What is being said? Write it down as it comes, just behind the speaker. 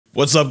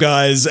What's up,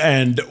 guys?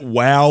 And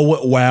wow.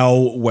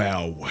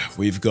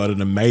 We've got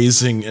an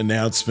amazing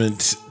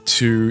announcement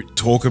to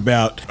talk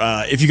about.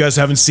 If you guys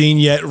haven't seen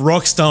yet,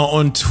 Rockstar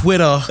on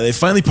Twitter, they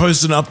finally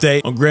posted an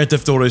update on Grand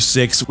Theft Auto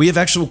 6. We have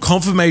actual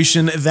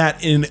confirmation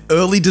that in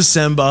early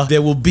December,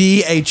 there will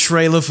be a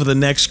trailer for the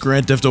next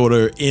Grand Theft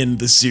Auto in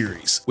the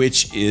series,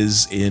 which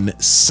is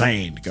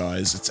insane,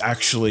 guys. It's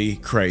actually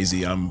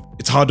crazy.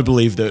 It's hard to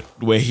believe that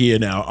we're here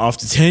now.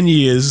 After 10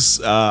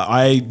 years,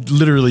 I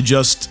literally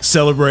just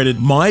celebrated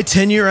my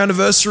 10-year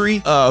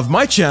anniversary of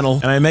my channel,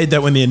 and I made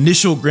that when the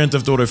initial Grand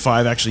Theft Auto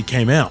 5 actually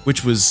came out,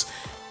 which was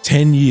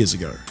 10 years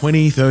ago,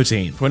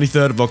 2013,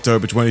 23rd of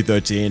October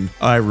 2013.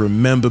 I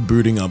remember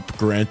booting up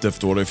Grand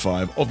Theft Auto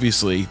 5.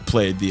 Obviously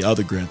played the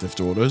other Grand Theft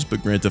Autos,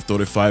 but Grand Theft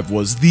Auto 5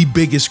 was the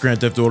biggest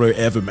Grand Theft Auto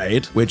ever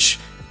made, which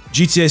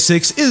GTA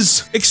 6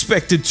 is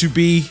expected to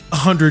be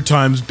 100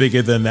 times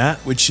bigger than that,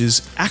 which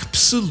is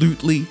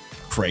absolutely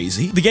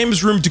crazy. The game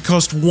is rumored to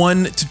cost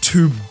 $1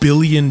 to $2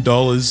 billion,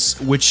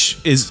 which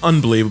is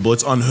unbelievable.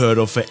 It's unheard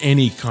of for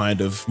any kind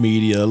of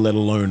media, let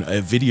alone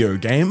a video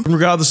game. And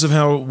regardless of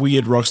how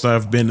weird Rockstar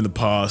have been in the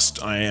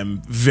past, I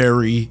am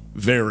very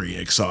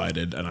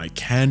excited, and I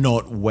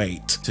cannot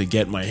wait to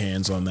get my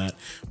hands on that.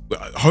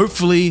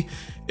 Hopefully,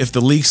 if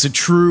the leaks are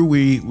true,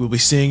 we will be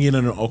seeing it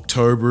in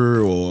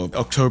October or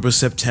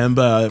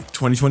September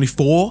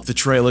 2024. The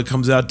trailer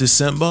comes out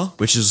December,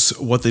 which is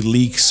what the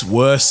leaks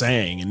were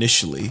saying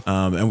initially.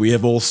 And we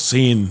have all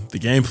seen the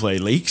gameplay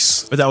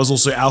leaks, but that was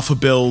also alpha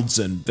builds,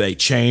 and they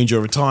change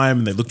over time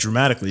and they look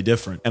dramatically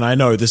different. And I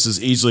know this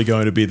is easily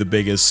going to be the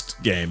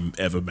biggest game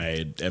ever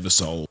made, ever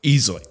sold,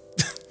 easily.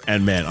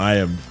 And man, I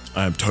am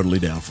totally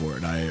down for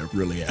it. I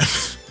really am.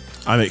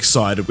 I'm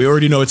excited. We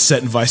already know it's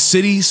set in Vice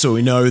City, so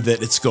we know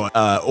that it's got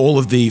all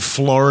of the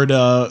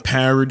Florida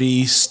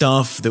parody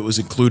stuff that was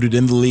included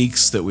in the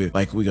leaks. That we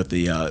got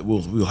the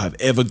we'll have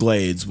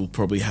Everglades. We'll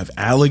probably have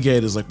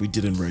alligators like we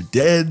did in Red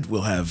Dead.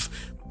 We'll have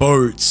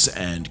boats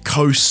and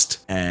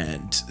coast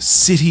and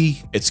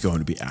city. It's going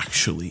to be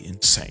actually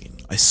insane.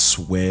 I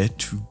swear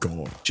to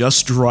God.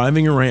 Just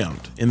driving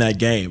around in that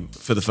game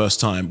for the first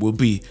time will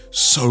be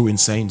so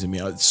insane to me.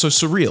 It's so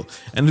surreal,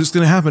 and it's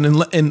going to happen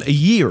in a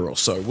year or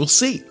so. We'll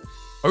see.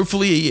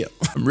 Hopefully a year.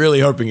 I'm really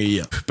hoping a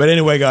year. But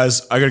anyway,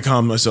 guys, I gotta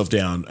calm myself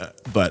down,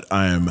 but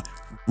I am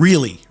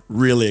really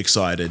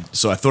excited.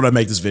 So I thought I'd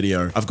make this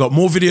video. I've got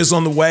more videos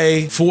on the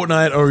way.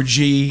 Fortnite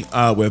OG,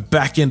 we're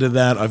back into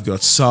that. I've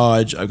got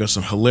Sarge. I've got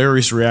some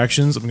hilarious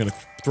reactions. I'm gonna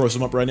throw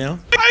some up right now.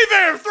 Hey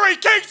there, three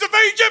kings of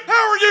Egypt!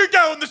 How are you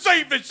doing this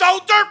evening,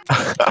 soldier?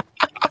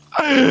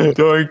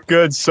 Doing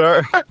good,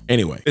 sir.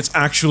 Anyway, it's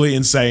actually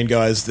insane,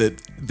 guys,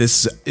 that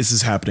this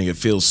is happening. It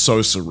feels so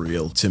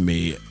surreal to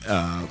me.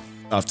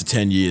 After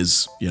 10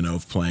 years, you know,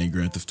 of playing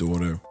Grand Theft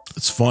Auto,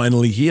 it's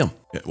finally here.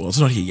 Well, it's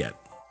not here yet,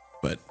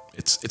 but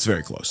it's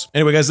very close.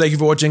 Anyway, guys, thank you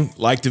for watching.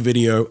 Like the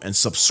video and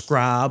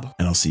subscribe,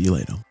 and I'll see you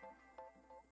later.